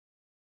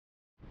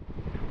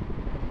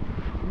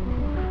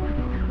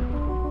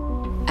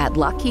At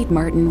Lockheed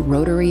Martin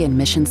Rotary and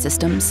Mission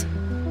Systems,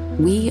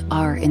 we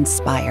are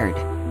inspired.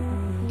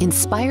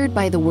 Inspired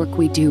by the work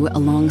we do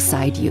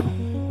alongside you,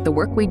 the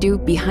work we do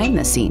behind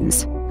the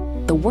scenes,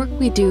 the work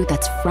we do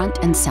that's front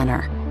and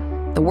center,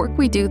 the work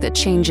we do that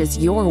changes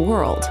your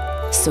world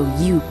so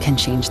you can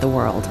change the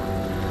world.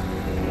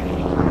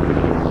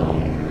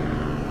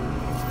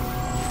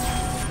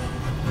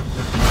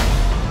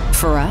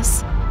 For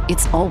us,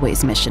 it's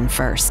always mission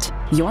first,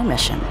 your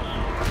mission.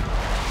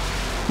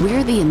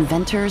 We're the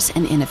inventors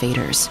and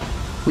innovators.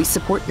 We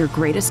support your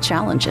greatest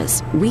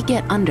challenges. We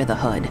get under the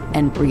hood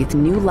and breathe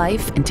new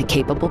life into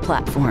capable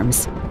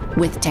platforms.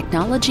 With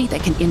technology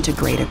that can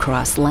integrate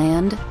across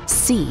land,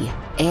 sea,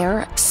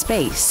 air,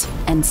 space,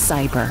 and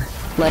cyber,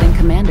 letting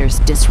commanders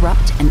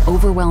disrupt and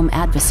overwhelm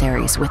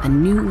adversaries with a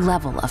new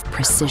level of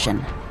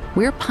precision.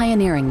 We're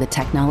pioneering the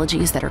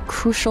technologies that are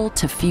crucial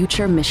to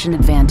future mission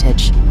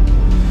advantage.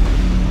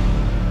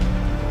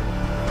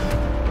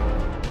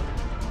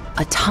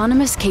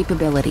 Autonomous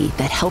capability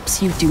that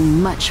helps you do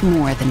much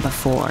more than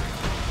before.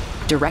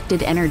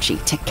 Directed energy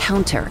to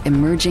counter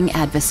emerging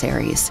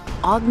adversaries.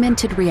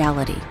 Augmented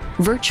reality,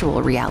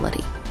 virtual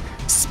reality.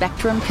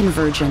 Spectrum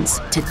convergence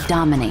to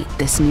dominate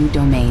this new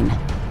domain.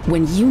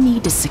 When you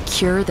need to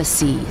secure the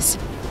seas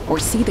or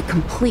see the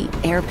complete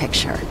air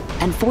picture,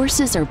 and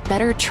forces are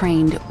better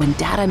trained when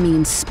data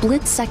means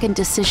split-second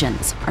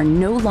decisions are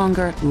no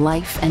longer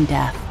life and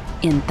death.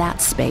 In that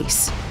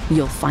space,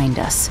 you'll find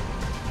us,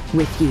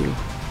 with you.